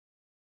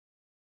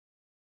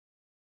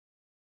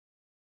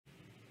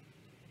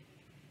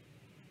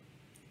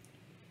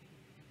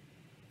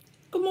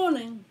Good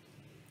morning.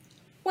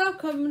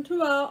 Welcome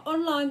to our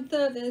online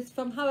service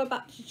from Harrow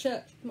Baptist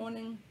Church this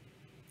morning.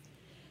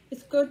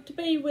 It's good to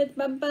be with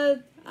members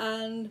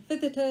and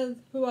visitors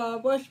who are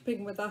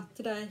worshipping with us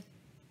today.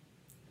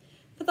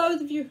 For those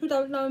of you who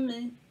don't know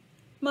me,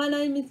 my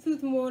name is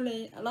Susan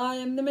Worley and I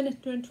am the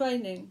Minister in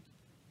Training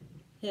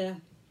here.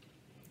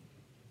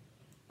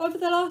 Over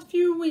the last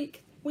few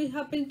weeks we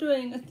have been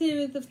doing a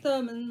series of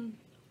sermons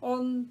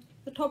on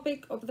the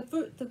topic of the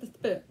fruits of the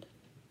Spirit.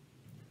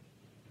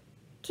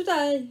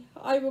 Today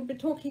I will be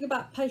talking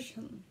about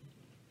patience.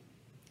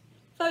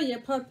 Very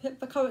appropriate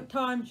for current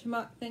times, you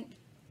might think.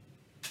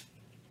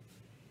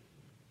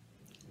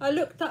 I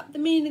looked up the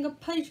meaning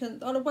of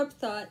patience on a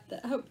website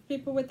that helps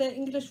people with their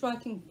English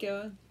writing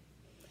skills,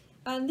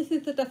 and this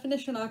is the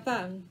definition I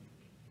found.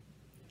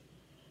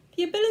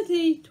 The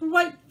ability to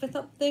wait for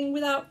something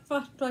without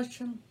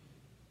frustration.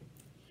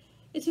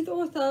 It is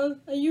also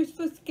a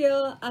useful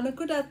skill and a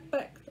good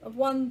aspect of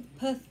one's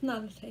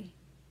personality.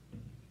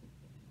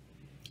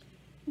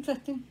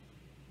 Interesting.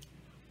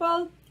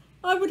 Well,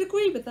 I would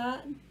agree with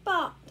that,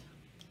 but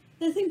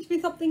there seems to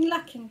be something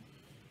lacking.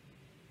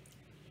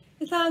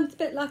 It sounds a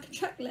bit like a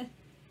checklist.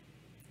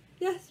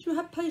 Yes, you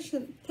have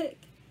patience, tick.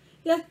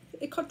 Yes,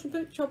 it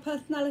contributes to your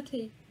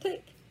personality,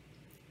 tick.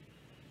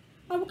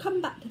 I will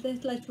come back to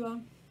this later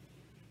on.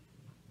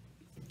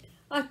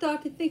 I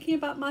started thinking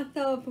about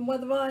myself and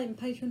whether I am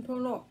patient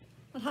or not.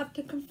 I'll have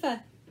to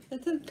confess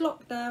that since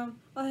lockdown,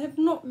 I have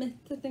not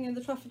missed sitting in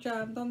the traffic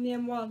jams on the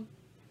M1.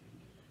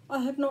 I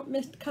have not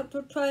missed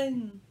cancelled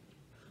trains,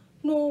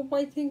 nor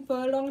waiting for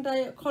a long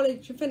day at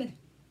college to finish.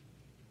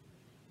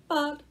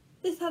 But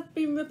this has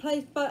been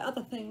replaced by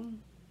other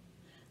things.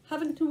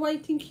 Having to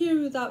wait in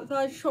queues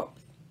outside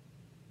shops.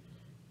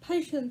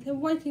 Patience in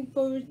waiting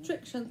for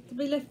restrictions to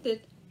be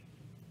lifted.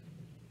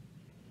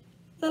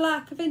 The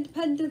lack of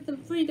independence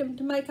and freedom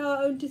to make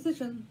our own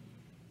decisions.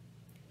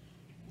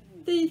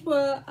 These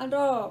were and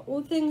are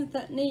all things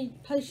that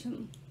need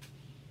patience.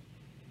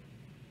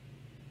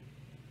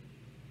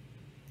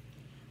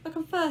 I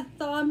confess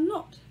that I'm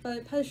not very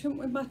patient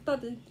with my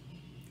studies.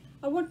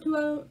 I want to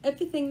know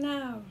everything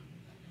now.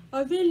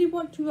 I really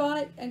want to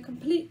write and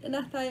complete an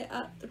essay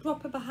at the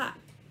drop of a hat.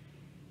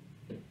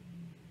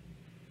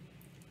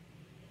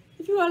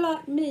 If you are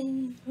like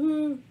me,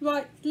 who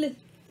writes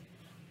lists,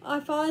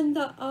 I find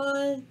that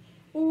I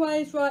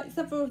always write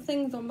several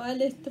things on my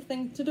list of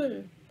things to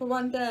do for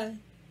one day,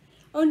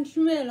 only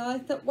to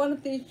realise that one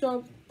of these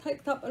jobs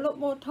takes up a lot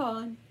more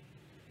time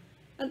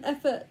and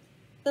effort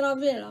than I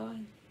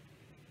realise.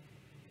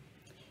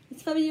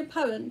 It's very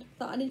apparent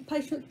that I need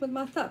patience with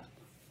myself.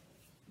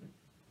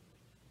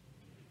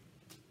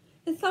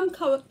 In some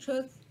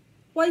cultures,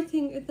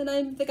 waiting is the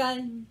name of the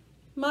game.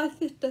 My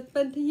sister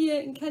spent a year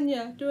in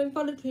Kenya doing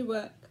voluntary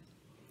work,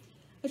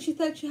 and she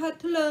said she had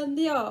to learn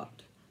the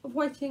art of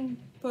waiting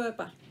for a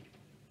bus.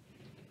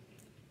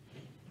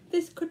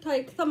 This could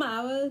take some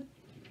hours,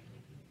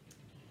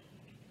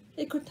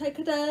 it could take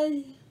a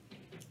day.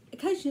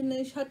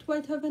 Occasionally she had to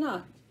wait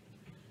overnight.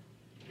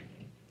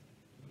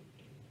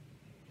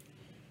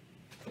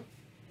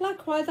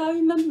 Likewise, I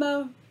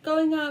remember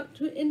going out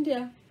to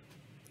India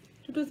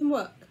to do some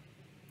work.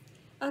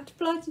 I had to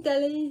fly to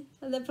Delhi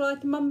and then fly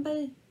to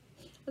Mumbai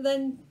and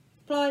then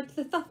fly to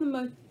the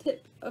southernmost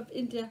tip of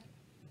India.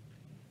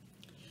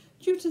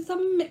 Due to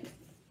some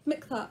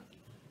mix-up,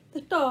 the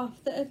staff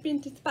that had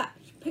been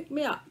dispatched to pick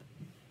me up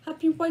had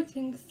been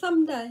waiting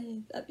some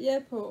days at the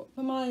airport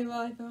for my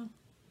arrival.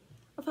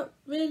 I felt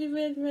really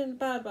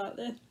bad about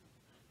this,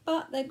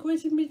 but they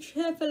greeted me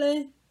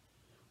cheerfully,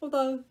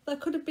 although there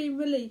could have been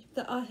relief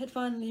that I had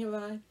finally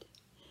arrived.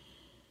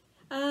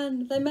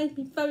 And they made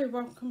me very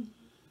welcome.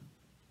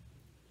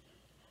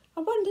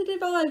 I wondered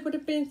if I would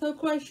have been so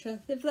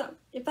gracious if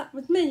that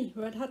was me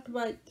who had had to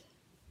wait.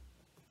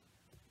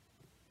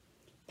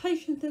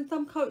 Patience in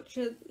some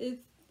cultures is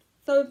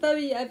so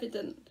very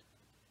evident,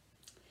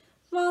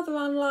 rather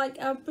unlike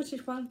our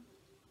British one.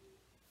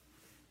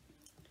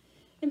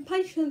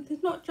 Impatience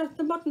is not just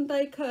a modern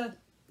day curse.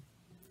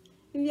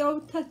 In the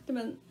Old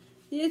Testament,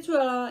 the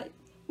Israelites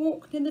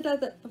walked in the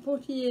desert for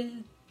 40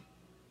 years.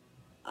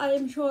 I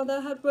am sure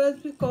they had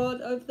words with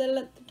God over the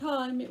length of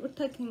time it was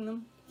taking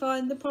them to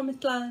find the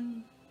promised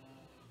land.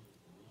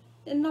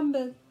 In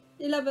Numbers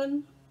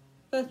 11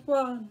 verse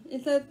 1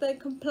 it says they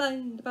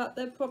complained about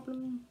their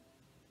problems.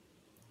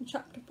 In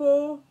chapter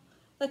 4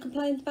 they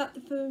complained about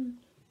the food.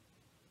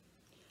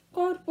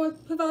 God was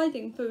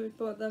providing food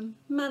for them,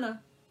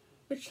 manna,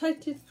 which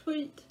tasted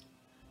sweet,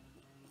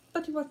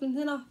 but it wasn't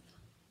enough.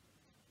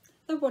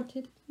 They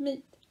wanted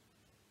meat.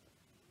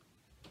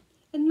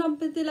 In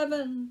Numbers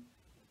 11,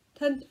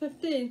 10 to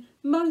 15,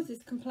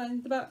 Moses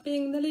complains about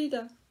being the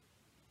leader.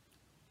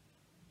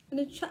 And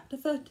in chapter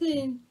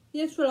 13, the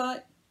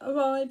Israelites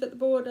arrive at the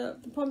border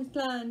of the promised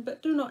land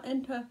but do not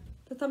enter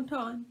for some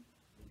time.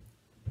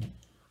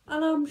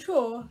 And I'm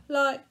sure,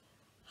 like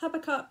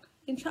Habakkuk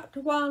in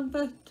chapter 1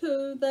 verse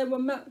 2, there were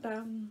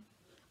meltdowns.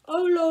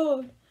 Oh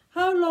Lord,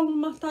 how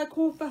long must I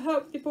call for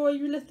help before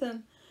you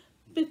listen,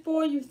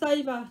 before you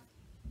save us?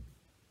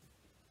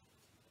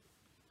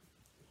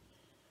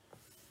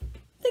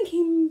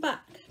 Thinking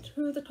back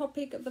to the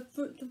topic of the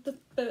fruit of the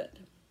Spirit,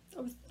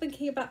 I was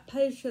thinking about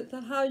patience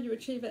and how you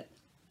achieve it.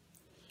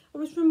 I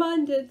was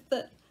reminded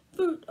that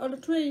fruit on a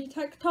tree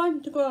takes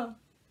time to grow.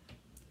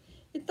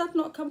 It does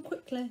not come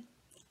quickly,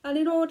 and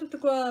in order to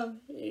grow,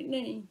 it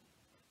needs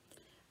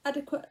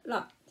adequate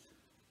light.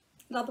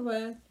 In other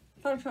words,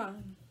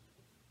 sunshine.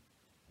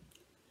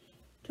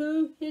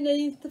 2, it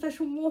needs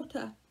sufficient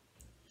water,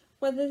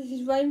 whether this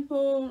is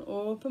rainfall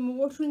or from a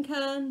watering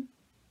can,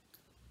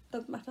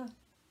 doesn't matter.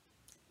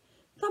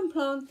 Some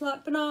plants,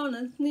 like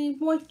bananas, need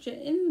moisture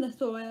in the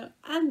soil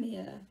and the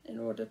air in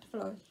order to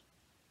flourish.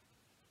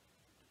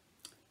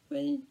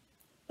 3,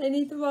 they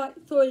need the right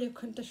soil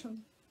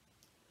conditions.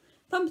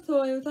 Some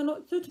soils are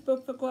not suitable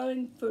for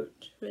growing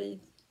fruit trees.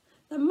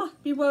 They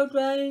must be well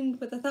drained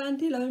with a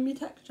sandy, loamy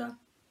texture.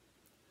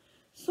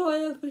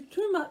 Soils with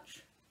too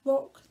much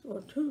rocks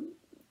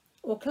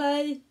or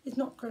clay is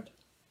not good.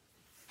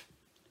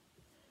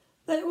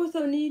 They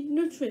also need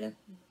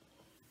nutrients.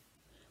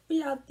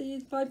 We add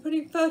these by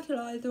putting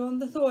fertiliser on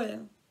the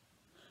soil,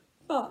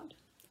 but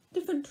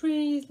different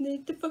trees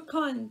need different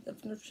kinds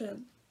of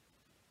nutrients.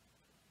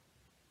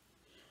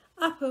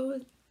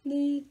 Apples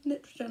need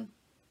nitrogen.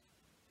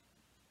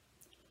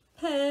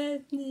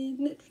 Pears need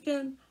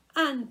nitrogen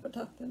and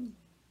potassium.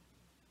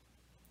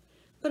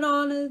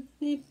 Bananas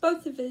need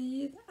both of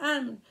these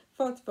and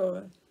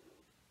phosphorus.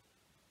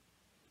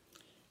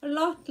 And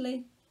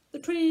lastly, the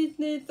trees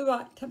need the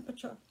right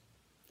temperature.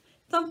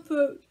 Some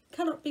fruit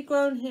cannot be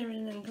grown here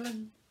in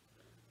England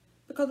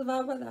because of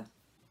our weather.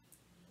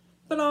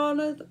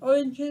 Bananas,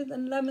 oranges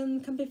and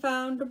lemons can be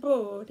found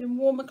abroad in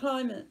warmer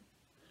climates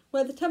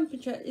where the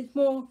temperature is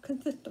more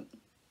consistent.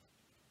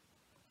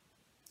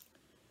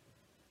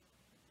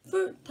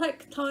 Fruit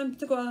takes time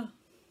to grow.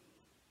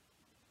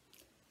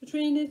 The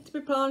tree needs to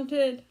be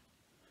planted,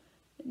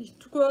 it needs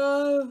to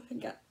grow,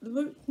 and the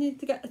roots need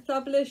to get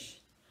established,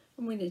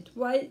 and we need to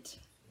wait.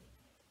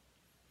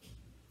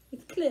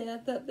 It's clear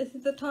that this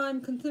is a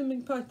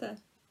time-consuming process.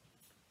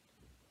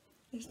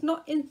 It's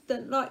not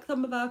instant like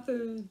some of our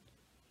food.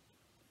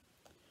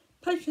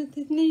 Patience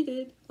is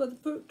needed for the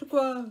fruit to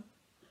grow,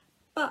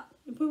 but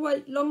if we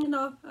wait long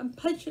enough and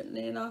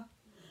patiently enough,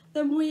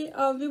 then we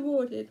are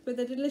rewarded with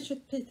a delicious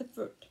piece of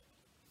fruit.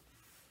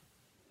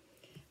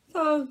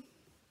 So,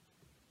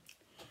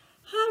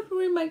 how do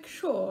we make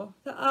sure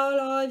that our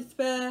lives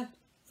bear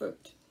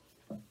fruit?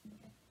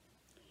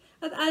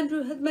 As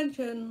Andrew has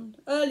mentioned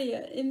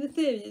earlier in the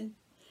series,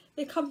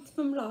 it comes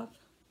from love.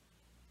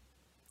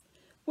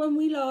 When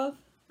we love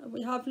and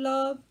we have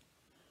love,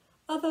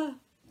 other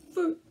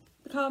fruit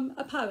become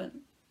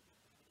apparent.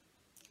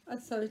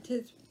 And so it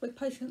is with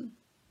patience.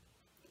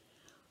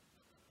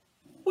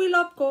 We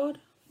love God,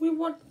 we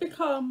want to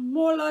become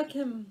more like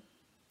Him.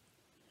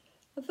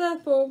 And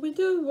therefore we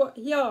do what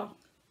He asks.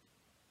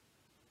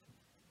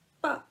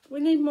 But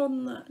we need more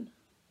than that.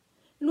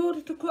 In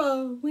order to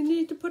grow, we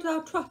need to put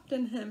our trust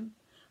in Him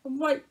and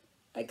wait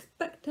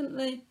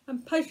expectantly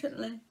and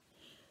patiently,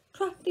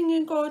 trusting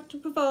in God to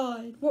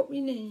provide what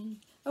we need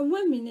and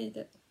when we need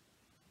it.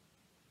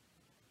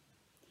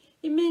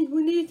 It means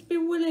we need to be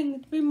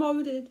willing to be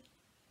moulded,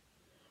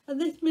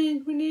 and this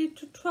means we need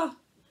to trust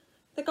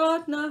the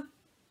gardener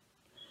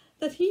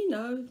that he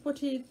knows what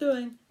he is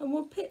doing and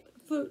will pick the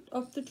fruit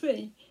off the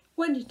tree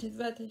when it is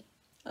ready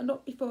and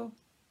not before.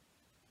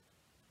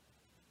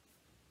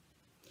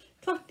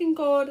 Trusting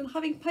God and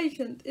having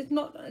patience is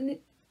not an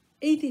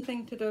easy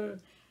thing to do,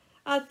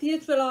 as the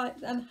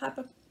Israelites and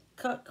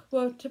Habakkuk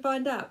were to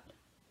find out.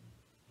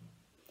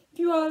 If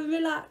you are a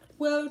relaxed,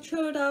 well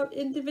chilled out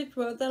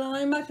individual, then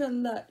I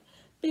imagine that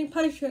being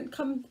patient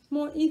comes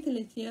more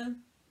easily to you.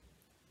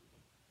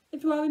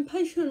 If you are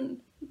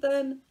impatient,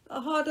 then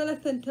a harder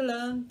lesson to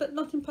learn, but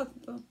not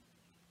impossible.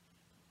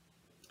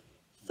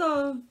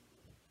 So,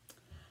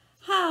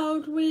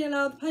 how do we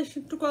allow the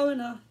patience to grow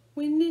in us?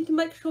 We need to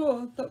make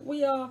sure that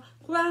we are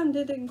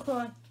grounded in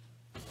Christ.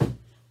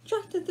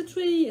 Just as the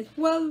tree is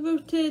well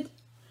rooted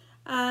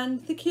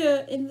and secure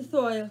in the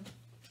soil.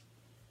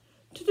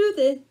 To do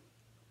this,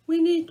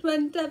 we need to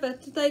endeavour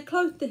to stay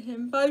close to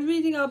Him by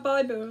reading our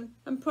Bible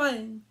and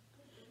praying,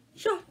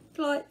 just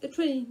like the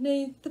tree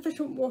needs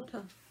sufficient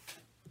water.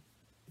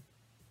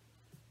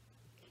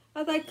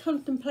 As I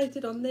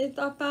contemplated on this,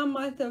 I found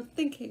myself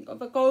thinking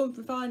of a gold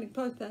refining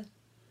process.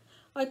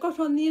 I got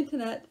on the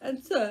internet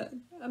and searched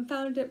and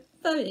found it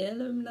very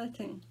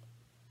illuminating.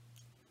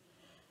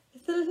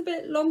 It's a little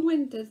bit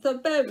long-winded, so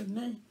bear with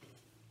me.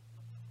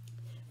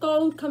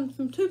 Gold comes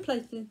from two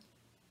places.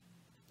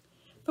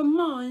 From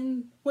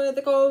mines, where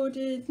the gold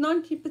is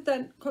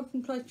 90%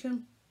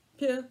 concentration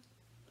pure,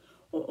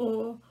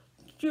 or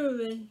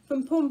jewellery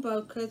from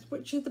pawnbrokers,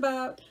 which is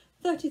about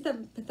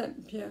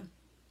 37% pure.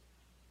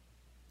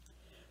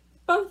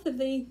 Both of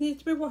these need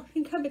to be washed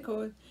in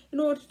chemicals in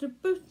order to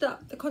boost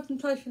up the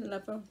concentration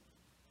level.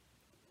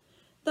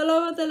 The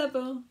lower the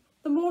level,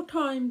 the more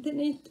times it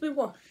needs to be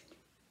washed.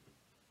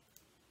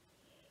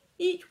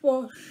 Each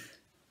wash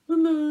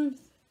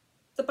removes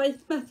the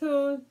base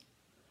metals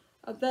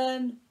and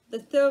then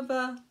the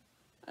silver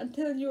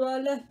until you are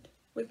left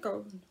with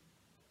gold.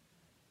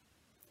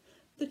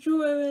 The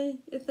jewellery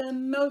is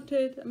then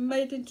melted and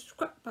made into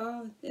scrap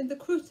bars in the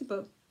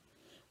crucible,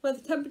 where the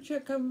temperature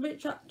can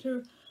reach up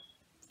to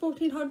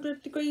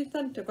 1400 degrees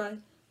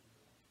centigrade.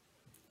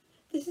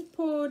 This is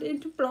poured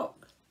into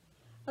blocks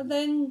and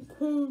then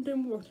cooled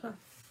in water.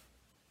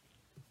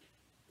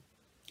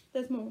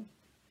 There's more.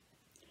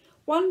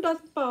 1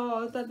 dozen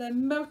bars are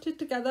then melted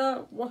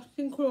together, washed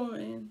in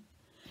chlorine.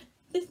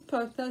 This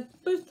process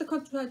boosts the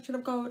concentration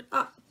of gold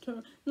up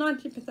to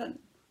 90%.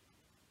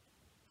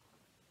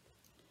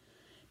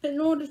 But in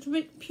order to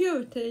reach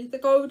purity, the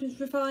gold is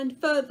refined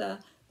further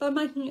by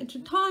making it into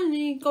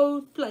tiny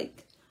gold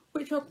flakes,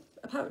 which are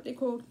apparently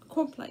called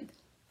cornflakes,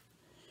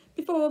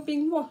 before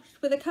being washed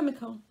with a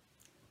chemical.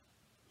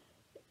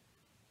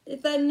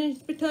 It then needs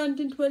to be turned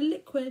into a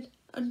liquid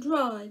and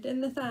dried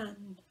in the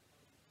sand.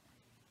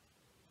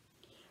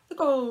 The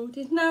gold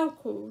is now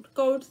called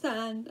gold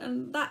sand,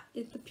 and that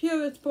is the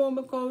purest form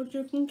of gold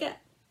you can get.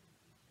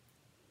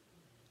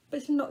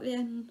 But it's not the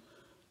end.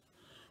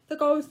 The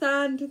gold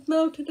sand is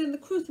melted in the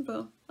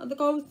crucible, and the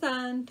gold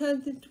sand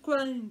turns into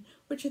grain,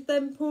 which is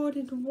then poured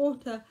into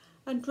water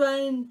and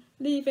drained,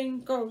 leaving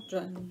gold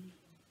drain.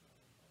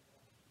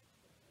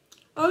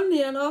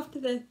 Only and after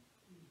this,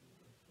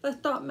 they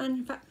start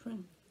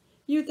manufacturing,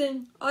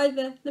 using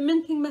either the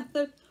minting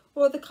method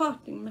or the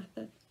casting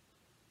method.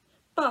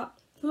 But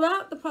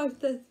throughout the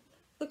process,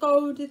 the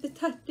gold is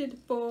tested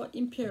for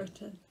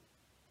impurities.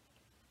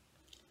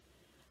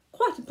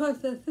 Quite a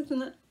process,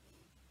 isn't it?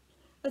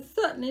 It's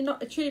certainly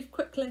not achieved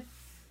quickly.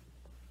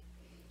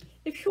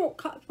 If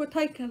shortcuts were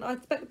taken, I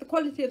expect the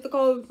quality of the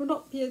gold would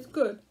not be as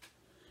good.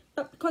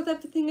 But because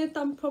everything is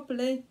done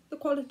properly, the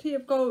quality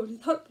of gold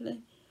is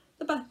hopefully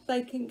the best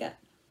they can get.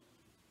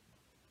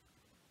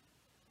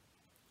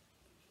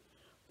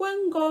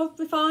 When God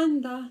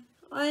refines us,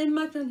 I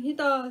imagine he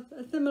does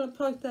a similar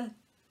process,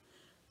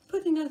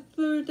 putting us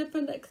through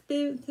different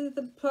experiences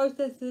and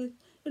processes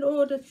in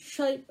order to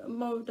shape and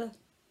mould us.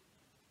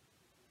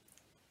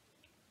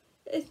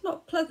 It's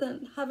not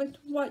pleasant having to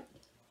wait,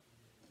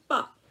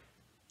 but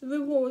the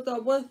rewards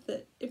are worth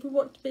it if we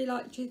want to be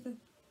like Jesus.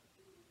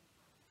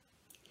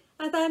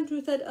 As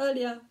Andrew said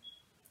earlier,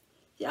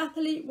 the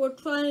athlete will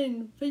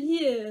train for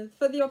years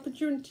for the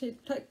opportunity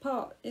to take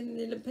part in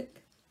the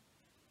Olympics.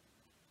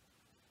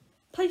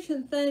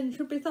 Patience then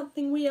should be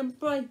something we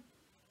embrace,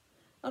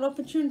 an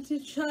opportunity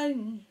to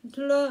change and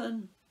to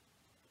learn.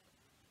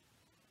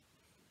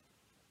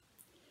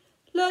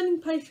 Learning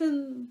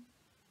patience,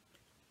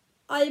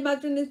 I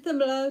imagine, is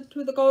similar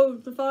to the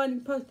gold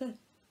refining process.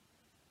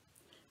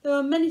 There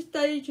are many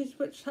stages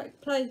which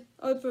take place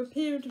over a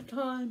period of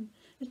time.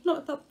 It's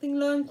not something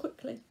learned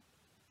quickly.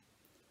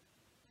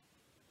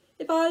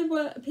 If I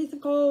were a piece of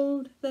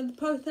gold, then the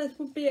process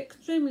would be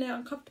extremely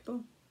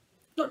uncomfortable,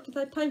 not to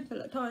say painful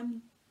at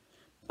times.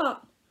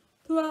 But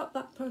throughout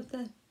that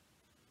process,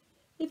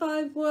 if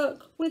I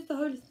work with the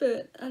Holy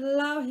Spirit and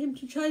allow him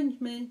to change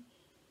me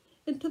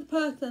into the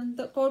person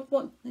that God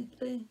wants me to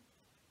be,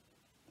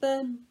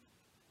 then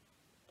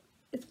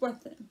it's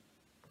worth it.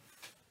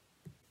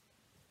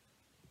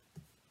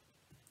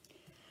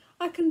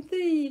 I can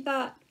see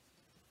that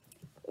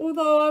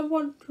although I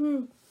want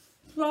to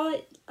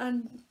write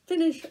and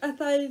finish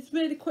essays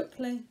really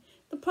quickly,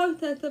 the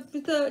process of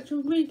research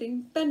and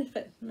reading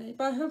benefits me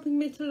by helping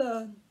me to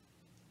learn.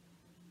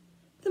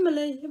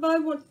 Similarly, if I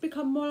want to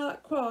become more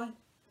like Christ,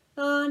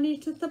 then I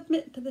need to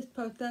submit to this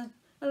process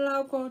and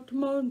allow God to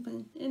mould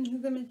me in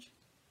his image.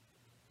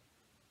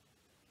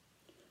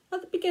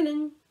 At the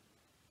beginning,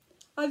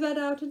 I read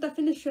out a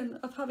definition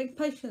of having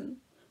patience,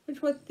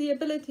 which was the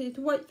ability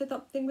to wait for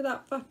something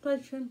without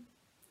frustration.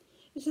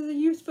 It is a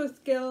useful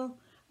skill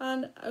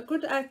and a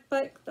good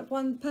aspect of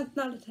one's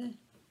personality.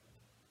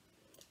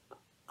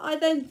 I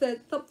then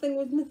said something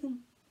was missing.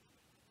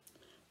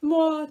 The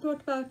more I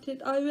thought about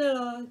it, I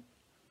realised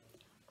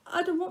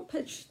I don't want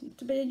patience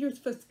to be a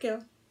useful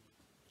skill.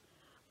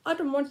 I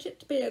don't want it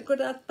to be a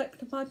good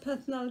aspect of my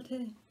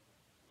personality.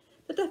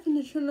 The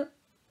definition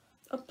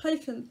of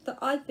patience that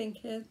I think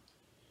is,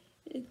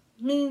 it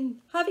means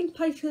having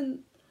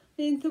patience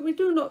means that we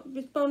do not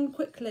respond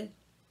quickly,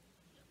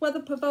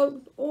 whether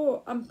provoked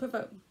or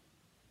unprovoked.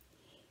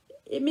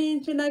 It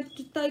means being able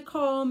to stay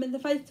calm in the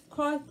face of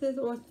crisis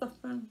or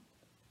suffering.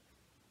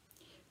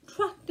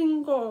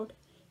 Trusting God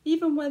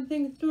even when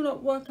things do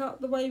not work out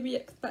the way we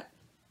expect.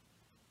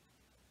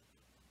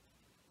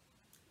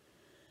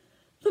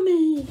 For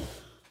me,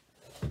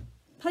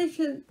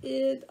 patience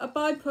is a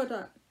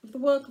byproduct of the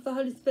work of the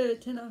Holy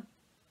Spirit in us.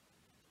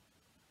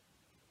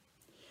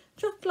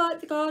 Just like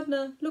the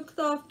gardener looks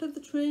after the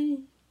tree,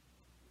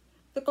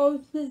 the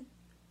goldsmith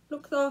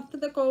looks after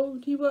the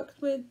gold he works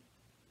with,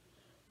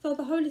 so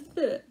the Holy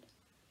Spirit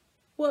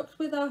works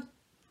with us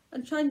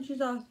and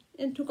changes us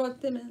into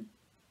God's image.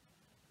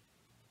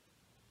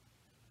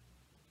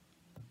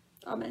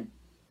 Amen.